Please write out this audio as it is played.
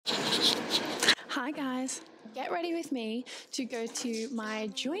Hi guys, get ready with me to go to my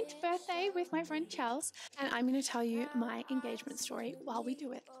joint birthday with my friend Chels, and I'm going to tell you my engagement story while we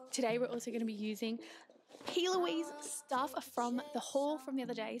do it. Today we're also going to be using P. Louise stuff from the haul from the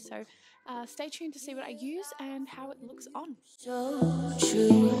other day, so stay tuned to see what I use and how it looks on. So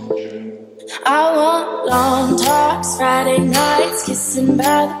true. I want long talks, Friday nights, kissing by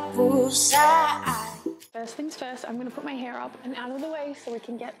the poolside. First things first, I'm going to put my hair up and out of the way so we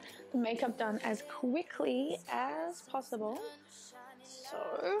can get the makeup done as quickly as possible.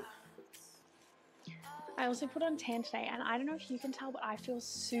 So I also put on tan today, and I don't know if you can tell, but I feel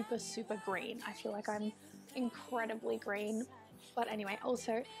super green. I feel like I'm incredibly green. But anyway,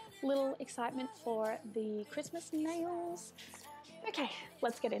 also little excitement for the Christmas nails. Okay,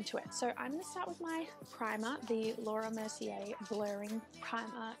 let's get into it. So I'm going to start with my primer, the Laura Mercier Blurring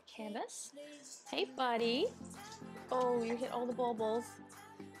Primer Canvas. Hey buddy. Oh, you hit all the baubles.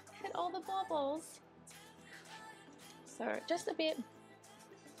 Hit all the baubles. So just a bit.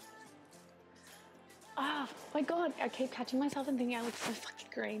 Oh my god, I keep catching myself and thinking I look so fucking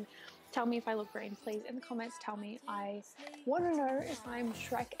green. Tell me if I look green, please. In the comments, tell me. I want to know if I'm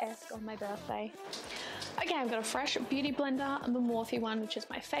Shrek-esque on my birthday. Okay, I've got a fresh beauty blender, the Morphe one, which is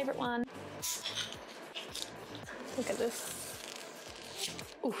my favorite one. Look at this.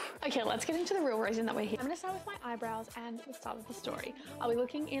 Oof. Okay, let's get into the real reason that we're here. I'm going to start with my eyebrows and the start of the story. I'll be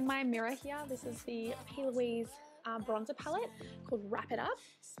looking in my mirror here. This is the P. Louise bronzer palette called Wrap It Up.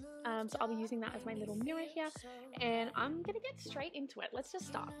 So I'll be using that as my little mirror here, and I'm gonna get straight into it. Let's just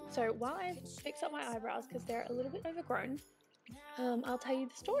start. So while I fix up my eyebrows because they're a little bit overgrown, I'll tell you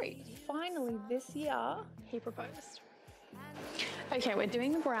the story. Finally this year he proposed. Okay, we're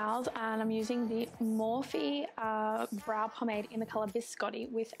doing the brows, and I'm using the Morphe brow pomade in the color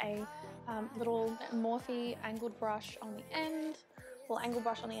Biscotti with a little Morphe angled brush on the end. Angle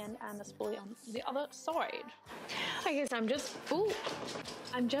brush on the end and a spoolie on the other side. Okay, so I'm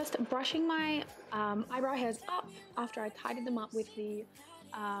just brushing my eyebrow hairs up after I tidied them up with the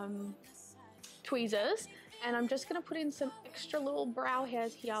tweezers, and I'm just gonna put in some extra little brow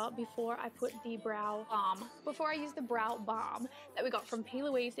hairs here before I put the brow balm. Before I use the brow balm that we got from P.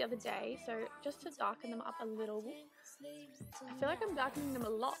 Louise the other day, so just to darken them up a little. I feel like I'm darkening them a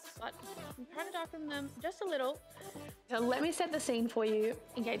lot, but I'm trying to darken them just a little. So let me set the scene for you,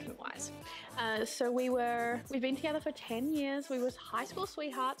 engagement-wise. So we've been together for 10 years. We were high school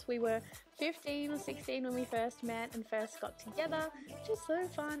sweethearts. We were 15 or 16 when we first met and first got together, which is so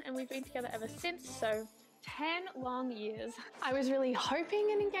fun. And we've been together ever since, so 10 long years. I was really hoping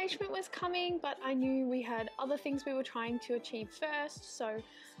an engagement was coming, but I knew we had other things we were trying to achieve first, so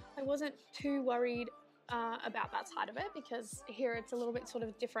I wasn't too worried about that side of it, because here it's a little bit sort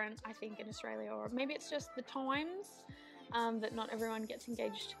of different, I think, in Australia, or maybe it's just the times that not everyone gets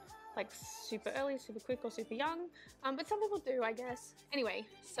engaged like super early, super quick, or super young, but some people do, I guess. Anyway,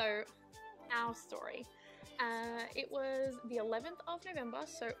 so our story. It was the 11th of November,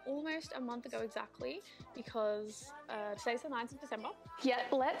 so almost a month ago exactly, because today's the 9th of December. Yeah,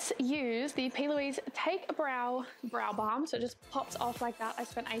 let's use the P. Louise Take a Brow Balm, so it just pops off like that. I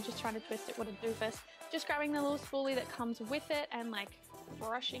spent ages trying to twist it, what to do first. Just grabbing the little spoolie that comes with it and like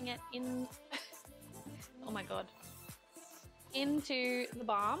brushing it in, oh my god, into the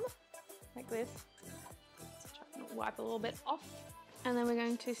balm, like this. Try to wipe a little bit off, and then we're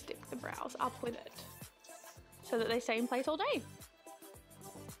going to stick the brows up with it, so that they stay in place all day.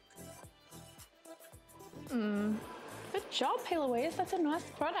 Good job, P. Louise. That's a nice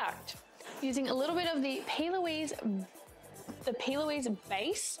product. Using a little bit of the P. Louise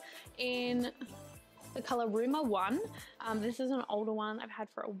base in the color Rumor 1. This is an older one I've had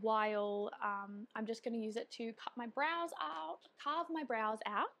for a while. I'm just going to use it to cut my brows out, carve my brows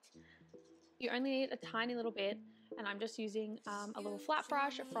out. You only need a tiny little bit, and I'm just using a little flat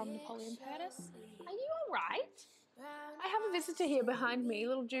brush from Napoleon Curtis. Are you all right? I have a visitor here behind me,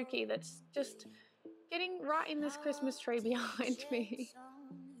 little Dookie, that's just getting right in this Christmas tree behind me.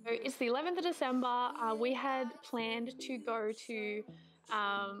 So it's the 11th of December. We had planned to go to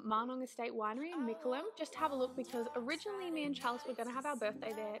Marnong Estate Winery in Mickleham, just to have a look, because originally me and Charles were going to have our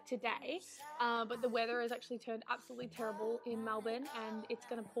birthday there today, but the weather has actually turned absolutely terrible in Melbourne, and it's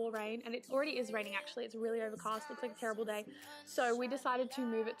going to pour rain, and it already is raining actually. It's really overcast, looks like a terrible day, so we decided to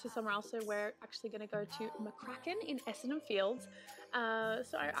move it to somewhere else. So we're actually going to go to McCracken in Essendon Fields.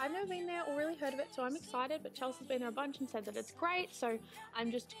 So I've never been there or really heard of it, so I'm excited, but Chelsea's been there a bunch and said that it's great, so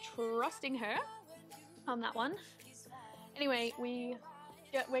I'm just trusting her on that one. Anyway, we're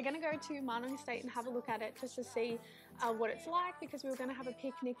going to go to Marnong Estate and have a look at it just to see what it's like, because we were going to have a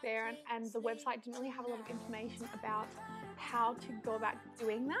picnic there, and the website didn't really have a lot of information about how to go about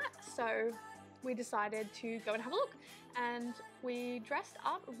doing that. So we decided to go and have a look, and we dressed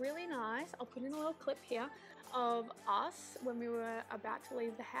up really nice. I'll put in a little clip here of us when we were about to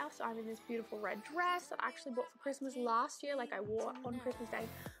leave the house. I'm in this beautiful red dress that I actually bought for Christmas last year, like I wore on Christmas Day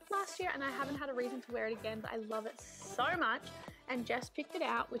last year, and I haven't had a reason to wear it again, but I love it so much. And Jess picked it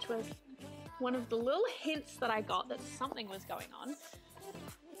out, which was one of the little hints that I got that something was going on,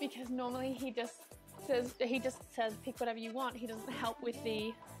 because normally he just says pick whatever you want. He doesn't help with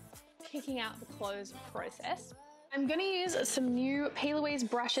the picking out the clothes process. I'm going to use some new P. Louise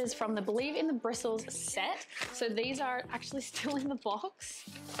brushes from the Believe in the Bristles set. So these are actually still in the box,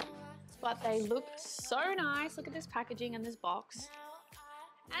 but they look so nice. Look at this packaging and this box.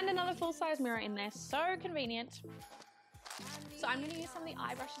 And another full-size mirror in there, so convenient. So I'm going to use some of the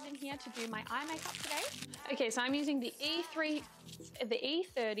eye brushes in here to do my eye makeup today. Okay, so I'm using the E3, the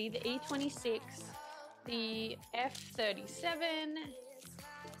E30, the E26, the F37,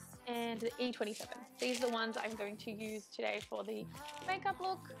 and the E27. These are the ones I'm going to use today for the makeup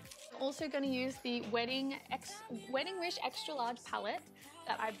look. I'm also going to use the Wedding Wish Extra Large palette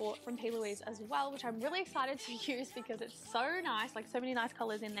that I bought from P. Louise as well, which I'm really excited to use because it's so nice, like so many nice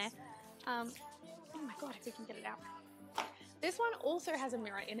colors in there. Oh my God, if we can get it out. This one also has a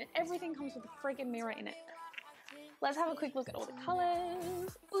mirror in it. Everything comes with a freaking mirror in it. Let's have a quick look at all the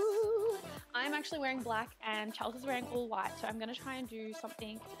colors. Ooh. I'm actually wearing black and Charles is wearing all white, so I'm going to try and do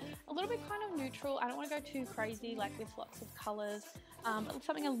something a little bit kind of neutral. I don't want to go too crazy like with lots of colors, but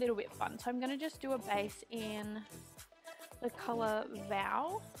something a little bit fun. So I'm going to just do a base in the color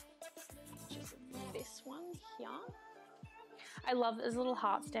Vow, which is this one here. I love there's a little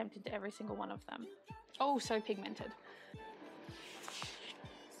heart stamped into every single one of them. Oh, so pigmented.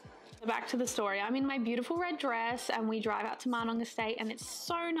 Back to the story. I'm in my beautiful red dress and we drive out to Marnong Estate and it's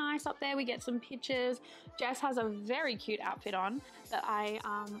so nice up there. We get some pictures. Jess has a very cute outfit on that I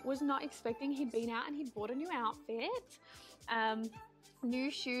was not expecting. He'd been out and he'd bought a new outfit,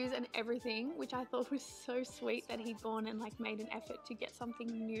 new shoes and everything, which I thought was so sweet that he'd gone and like made an effort to get something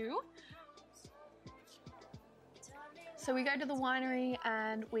new. So we go to the winery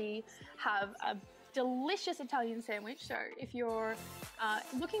and we have a delicious Italian sandwich. So if you're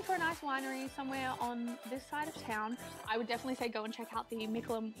looking for a nice winery somewhere on this side of town, I would definitely say go and check out the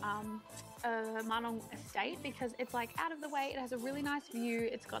Marnong Estate because it's like out of the way. It has a really nice view.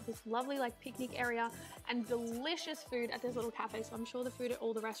 It's got this lovely like picnic area and delicious food at this little cafe. So I'm sure the food at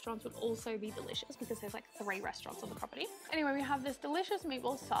all the restaurants would also be delicious because there's like 3 restaurants on the property. Anyway, we have this delicious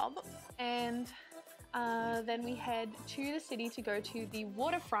meatball sub and then we head to the city to go to the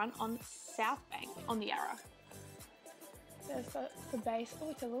waterfront on South Bank on the Yarra. There's the base.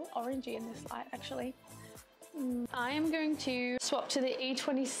 Oh, it's a little orangey in this light actually. I am going to swap to the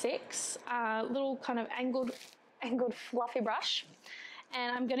E26, little kind of angled fluffy brush,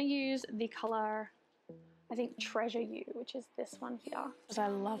 and I'm going to use the color, I think Treasure You, which is this one here, because I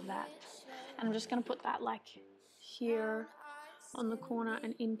love that. And I'm just going to put that like here on the corner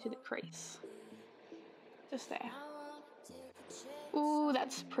and into the crease. Just there. Ooh,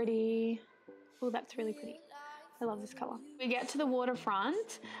 that's pretty. Ooh, that's really pretty. I love this color. We get to the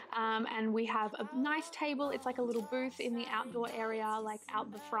waterfront and we have a nice table. It's like a little booth in the outdoor area, like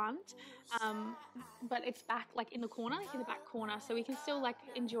out the front. But it's back like in the corner, like in the back corner. So we can still like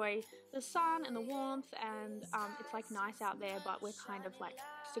enjoy the sun and the warmth and it's like nice out there, but we're kind of like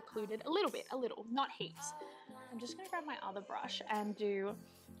secluded a little, not heaps. I'm just gonna grab my other brush and do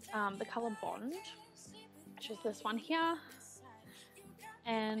the color Bond, which is this one here.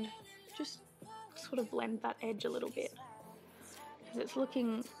 And just sort of blend that edge a little bit because it's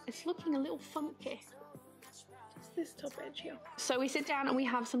looking a little funky. Just this top edge here. So we sit down and we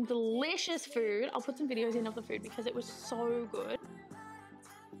have some delicious food. I'll put some videos in of the food because it was so good.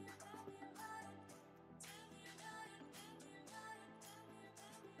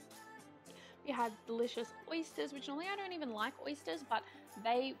 We had delicious oysters, which normally I don't even like oysters, but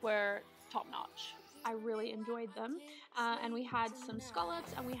they were top notch. I really enjoyed them. And we had some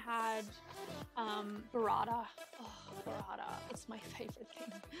scallops and we had burrata. Oh, burrata, it's my favorite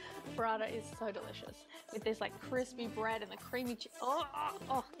thing. Burrata is so delicious with this like crispy bread and the creamy cheese.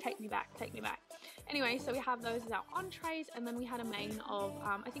 Oh, take me back, take me back. Anyway, so we have those as our entrees and then we had a main of,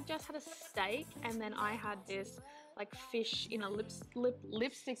 I think Jess had a steak and then I had this like fish in a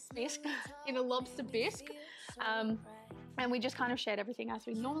lipstick bisque, in a lobster bisque. And we just kind of shared everything as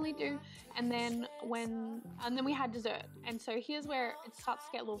we normally do. And then we had dessert. And so here's where it starts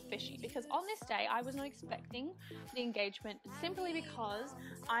to get a little fishy because on this day I was not expecting the engagement simply because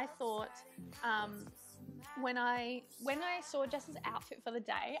I thought when I saw Jess's outfit for the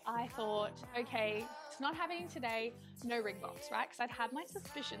day, I thought, okay, it's not happening today, no ring box, right? Because I'd had my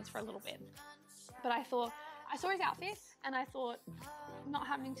suspicions for a little bit. But I thought, I saw his outfit and I thought, not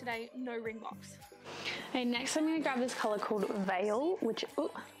happening today, no ring box. Okay, next I'm gonna grab this color called Veil, which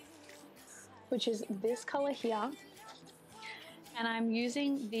is this color here. And I'm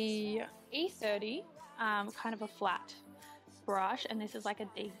using the E30, kind of a flat brush, and this is like a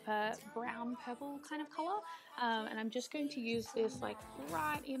deeper brown purple kind of color. And I'm just going to use this like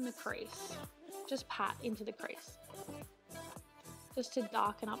right in the crease, just pat into the crease, just to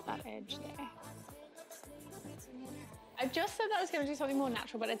darken up that edge there. I just said that I was going to do something more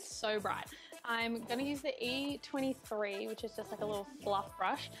natural, but it's so bright. I'm going to use the E23, which is just like a little fluff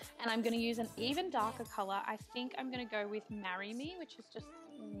brush, and I'm going to use an even darker color. I think I'm going to go with Marry Me, which is just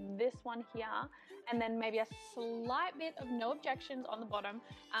this one here, and then maybe a slight bit of No Objections on the bottom,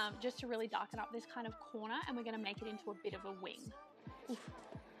 just to really darken up this kind of corner, and we're going to make it into a bit of a wing. Oof.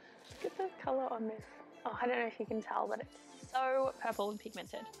 Look at the color on this. Oh, I don't know if you can tell, but it's so purple and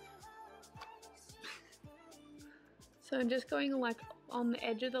pigmented. So I'm just going like on the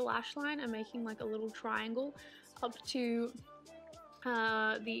edge of the lash line and making like a little triangle up to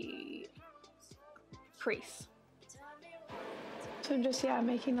the crease. So just, yeah,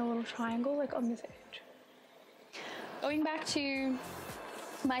 making a little triangle like on this edge. Going back to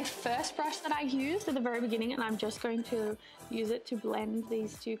my first brush that I used at the very beginning, and I'm just going to use it to blend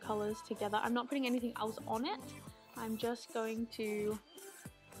these two colors together. I'm not putting anything else on it. I'm just going to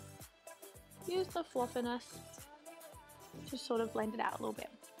use the fluffiness to sort of blend it out a little bit.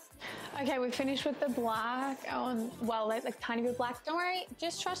 Okay, we finished with the black. Well, like tiny bit of black. Don't worry,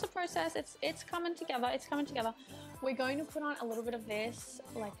 just trust the process. It's coming together. It's coming together. We're going to put on a little bit of this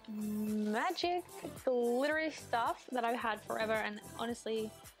like magic glittery stuff that I've had forever, and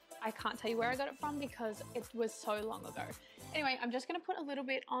honestly, I can't tell you where I got it from because it was so long ago. Anyway, I'm just going to put a little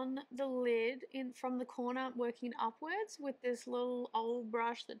bit on the lid in from the corner, working upwards with this little old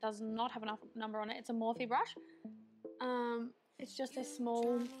brush that does not have enough number on it. It's a Morphe brush. It's just a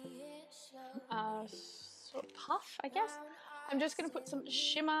small sort of puff, I guess. I'm just going to put some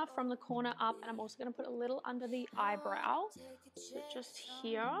shimmer from the corner up, and I'm also going to put a little under the eyebrow, so just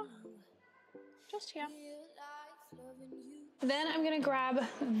here, just here. Then I'm going to grab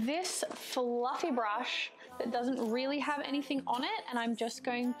this fluffy brush that doesn't really have anything on it, and I'm just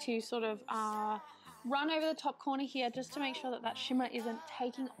going to sort of run over the top corner here just to make sure that that shimmer isn't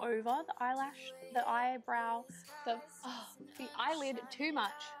taking over the eyelash, the eyebrow, the eyelid too much,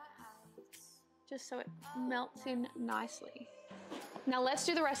 just so it melts in nicely. Now let's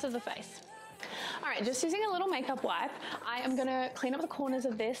do the rest of the face. All right, just using a little makeup wipe, I am gonna clean up the corners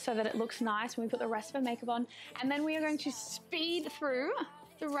of this so that it looks nice when we put the rest of the makeup on, and then we are going to speed through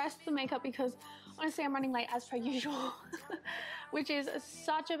the rest of the makeup because honestly I'm running late as per usual, which is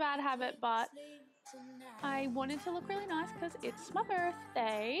such a bad habit, but I wanted to look really nice because it's my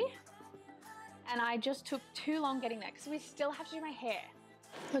birthday and I just took too long getting there because we still have to do my hair.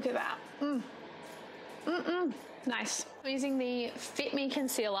 Look at that. Nice. I'm using the Fit Me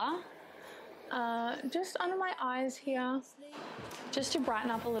concealer just under my eyes here, just to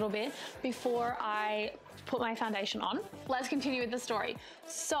brighten up a little bit before I put my foundation on. Let's continue with the story.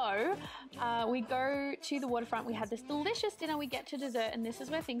 So we go to the waterfront, we had this delicious dinner, we get to dessert, and this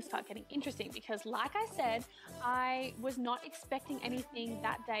is where things start getting interesting because like I said, I was not expecting anything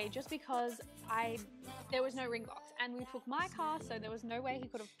that day just because there was no ring box, and we took my car, so there was no way he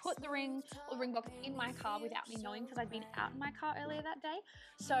could have put the ring or ring box in my car without me knowing because I'd been out in my car earlier that day.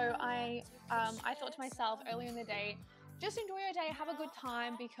 So I thought to myself earlier in the day, just enjoy your day, have a good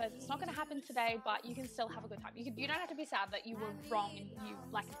time because it's not going to happen today, but you can still have a good time. You don't have to be sad that you were wrong and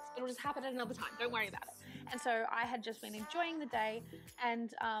it'll just happen at another time. Don't worry about it. And so I had just been enjoying the day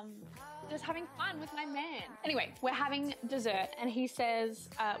and just having fun with my man. Anyway, we're having dessert and he says,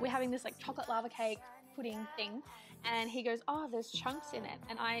 we're having this like chocolate lava cake pudding thing, and he goes, oh, there's chunks in it.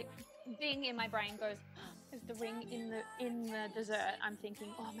 And I, being in my brain, goes, is the ring in the dessert? I'm thinking,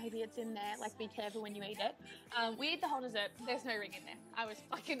 oh, maybe it's in there, like be careful when you eat it. We eat the whole dessert, there's no ring in there. I was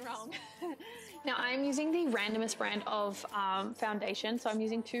fucking wrong. Now I'm using the randomest brand of foundation, so I'm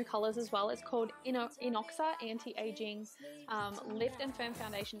using two colors as well. It's called Inoxa Anti-Aging Lift and Firm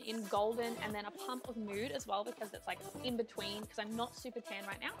Foundation in golden, and then a pump of nude as well because it's like in between because I'm not super tan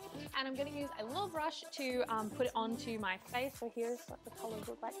right now. And I'm going to use a little brush to put it onto my face. So here's what the colors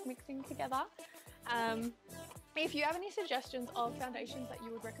look like mixing together. If you have any suggestions of foundations that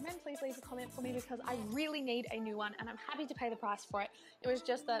you would recommend, please leave a comment for me because I really need a new one and I'm happy to pay the price for it. It was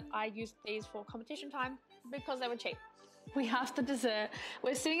just that I used these for competition time because they were cheap. We have the dessert.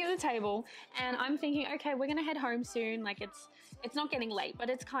 We're sitting at the table and I'm thinking, okay, we're gonna head home soon. Like it's not getting late, but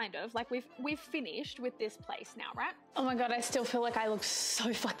it's kind of like we've finished with this place now, right? Oh my God, I still feel like I look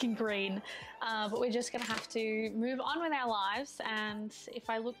so fucking green. But we're just gonna have to move on with our lives, and if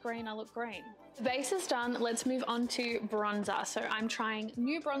I look green, I look green. The base is done. Let's move on to bronzer. So I'm trying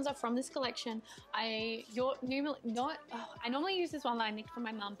new bronzer from this collection. I normally use this one that I nicked from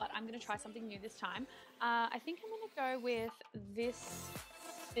my mum, but I'm gonna try something new this time. I think I'm gonna go with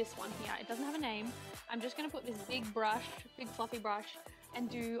this one here. It doesn't have a name. I'm just gonna put this big fluffy brush and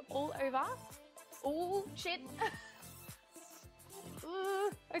do all over. Oh shit.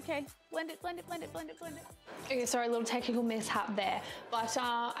 Okay, blend it. Okay, sorry, a little technical mishap there. But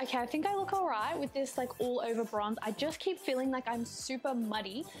okay, I think I look all right with this like all over bronze. I just keep feeling like I'm super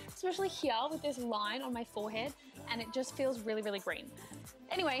muddy, especially here with this line on my forehead, and it just feels really, really green.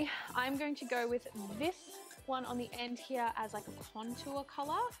 Anyway, I'm going to go with this one on the end here as like a contour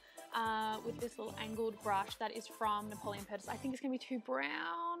color with this little angled brush that is from Napoleon Purchase. I think it's gonna be too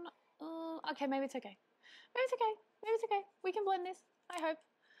brown. Okay, maybe it's okay. Maybe it's okay. Maybe it's okay. We can blend this, I hope.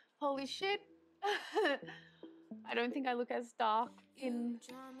 Holy shit. I don't think I look as dark in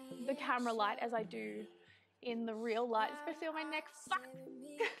the camera light as I do in the real light, especially on my neck. Fuck.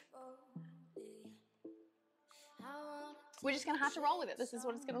 We're just gonna have to roll with it. This is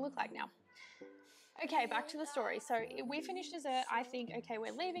what it's gonna look like now. Okay, back to the story. So we finished dessert. I think, okay,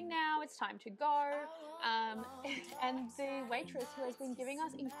 we're leaving now. It's time to go. And the waitress, who has been giving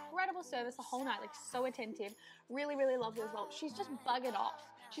us incredible service the whole night, like so attentive, really, really lovely as well. She's just buggered off.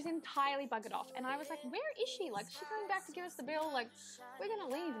 She's entirely buggered off. And I was like, where is she? Like, she's coming back to give us the bill. Like, we're gonna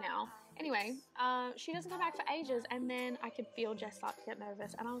leave now. Anyway, she doesn't come back for ages. And then I could feel Jess start to get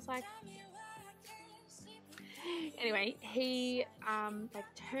nervous. And I was like, anyway, he like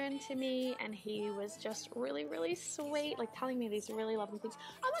turned to me and he was just really, really sweet, like telling me these really lovely things.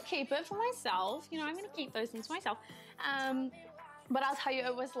 I'm gonna keep it for myself, you know, I'm gonna keep those things for myself. But I'll tell you,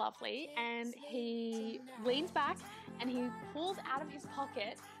 it was lovely. And he leans back and he pulls out of his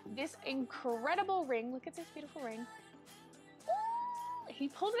pocket this incredible ring. Look at this beautiful ring. He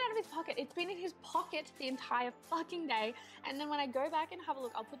pulls it out of his pocket. It's been in his pocket the entire fucking day. And then when I go back and have a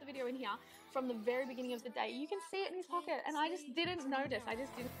look, I'll put the video in here from the very beginning of the day. You can see it in his pocket. And I just didn't notice. I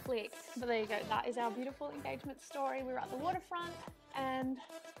just didn't click. But there you go. That is our beautiful engagement story. We were at the waterfront. And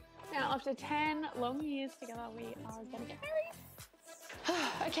now after 10 long years together, we are going to get married.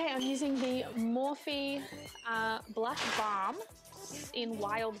 Okay, I'm using the Morphe Black Balm in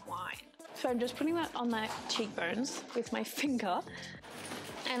Wild Wine. So I'm just putting that on my cheekbones with my finger.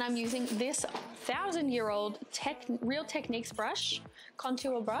 And I'm using this 1,000-year-old Real Techniques brush,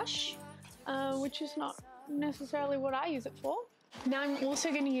 contour brush, which is not necessarily what I use it for. Now I'm also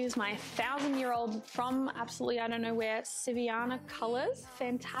going to use my 1,000-year-old from absolutely I don't know where, Siviana Colors,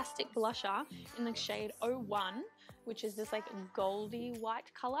 fantastic blusher in the shade 01, which is this like goldy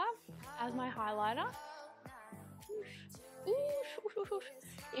white color as my highlighter.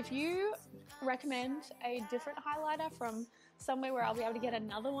 If you recommend a different highlighter from somewhere where I'll be able to get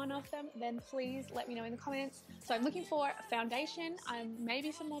another one of them, then please let me know in the comments. So I'm looking for a foundation,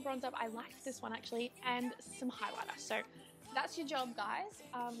 maybe some more bronzer. I like this one actually, and some highlighter. So that's your job, guys.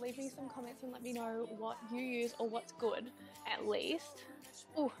 Leave me some comments and let me know what you use or what's good at least.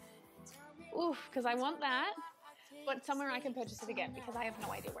 Ooh, because I want that, but somewhere I can purchase it again because I have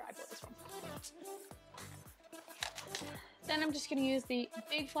no idea where I bought this from. Then I'm just going to use the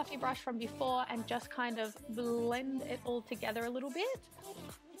big fluffy brush from before and just kind of blend it all together a little bit.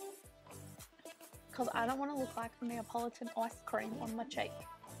 Because I don't want to look like Neapolitan ice cream on my cheek.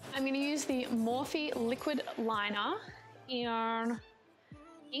 I'm going to use the Morphe liquid liner in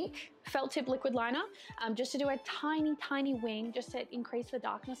ink, felt tip liquid liner, just to do a tiny, tiny wing, just to increase the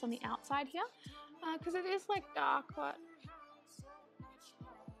darkness on the outside here. Because it is like dark, but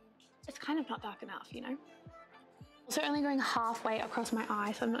it's kind of not dark enough, you know. Also only going halfway across my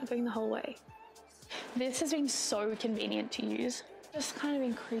eye, so I'm not going the whole way. This has been so convenient to use. Just kind of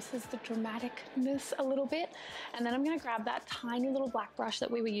increases the dramaticness a little bit. And then I'm going to grab that tiny little black brush that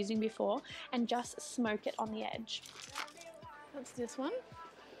we were using before and just smoke it on the edge. That's this one.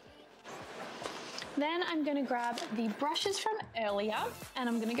 Then I'm going to grab the brushes from earlier and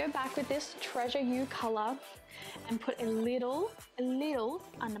I'm going to go back with this Treasure You color and put a little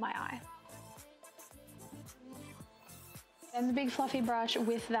under my eye. Then the big fluffy brush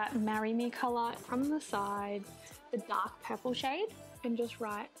with that Marry Me color from the side, the dark purple shade, and just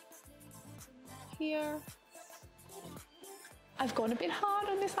right here. I've gone a bit hard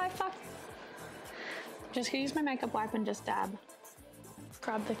on this eye, fuck. Just gonna use my makeup wipe and just dab.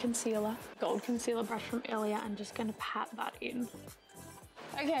 grab the concealer, gold concealer brush from earlier, and just gonna pat that in.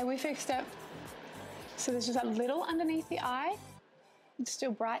 Okay, we fixed it. So there's just a little underneath the eye. It's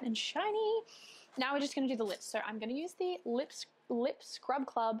still bright and shiny. Now we're just gonna do the lips. So I'm gonna use the Lip Scrub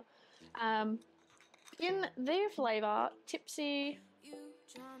Club in the flavor Tipsy,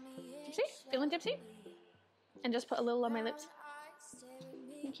 feeling tipsy? And just put a little on my lips.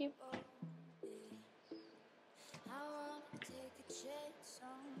 Thank you.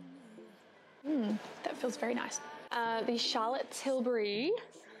 That feels very nice. The Charlotte Tilbury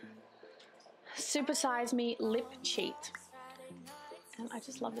Super Size Me Lip Cheat. And I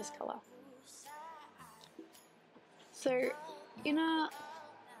just love this color. So inner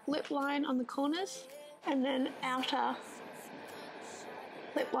lip line on the corners and then outer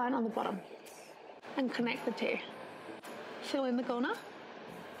lip line on the bottom. And connect the two. Fill in the corner.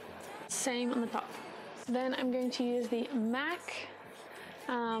 Same on the top. Then I'm going to use the MAC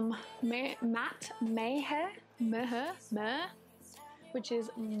Matte Meh, which is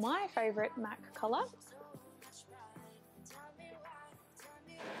my favorite MAC color.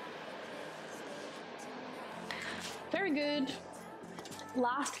 Very good.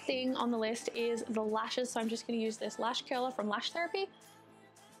 Last thing on the list is the lashes. So I'm just going to use this lash curler from Lash Therapy.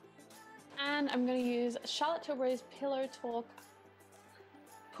 And I'm going to use Charlotte Tilbury's Pillow Talk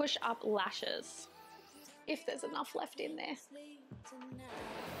Push Up Lashes, if there's enough left in there.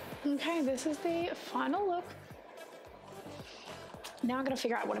 Okay, this is the final look. Now I'm going to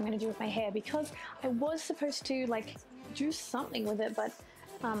figure out what I'm going to do with my hair, because I was supposed to like do something with it, but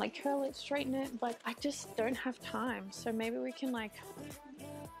like curl it, straighten it, but I just don't have time. So maybe we can like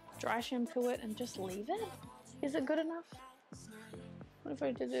dry shampoo it and just leave it. Is it good enough? What if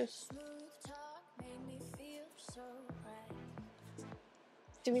I did this?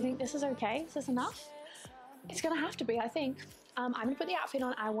 Do we think this is okay? Is this enough? It's gonna have to be, I think. I'm gonna put the outfit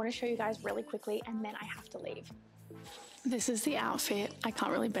on. I wanna show you guys really quickly and then I have to leave. This is the outfit. I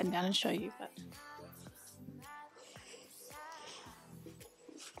can't really bend down and show you, but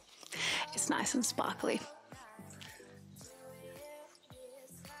it's nice and sparkly.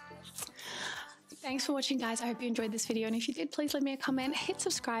 Thanks for watching, guys. I hope you enjoyed this video, and if you did, please leave me a comment, hit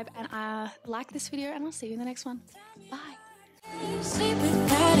subscribe, and like this video, and I'll see you in the next one. Bye. Sleep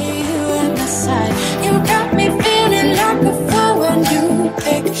without you at my side. You got me feeling like a fool when you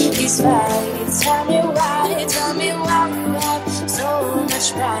pick these fights. Tell me why you have so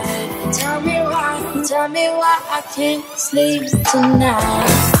much pride. Tell me why I can't sleep tonight.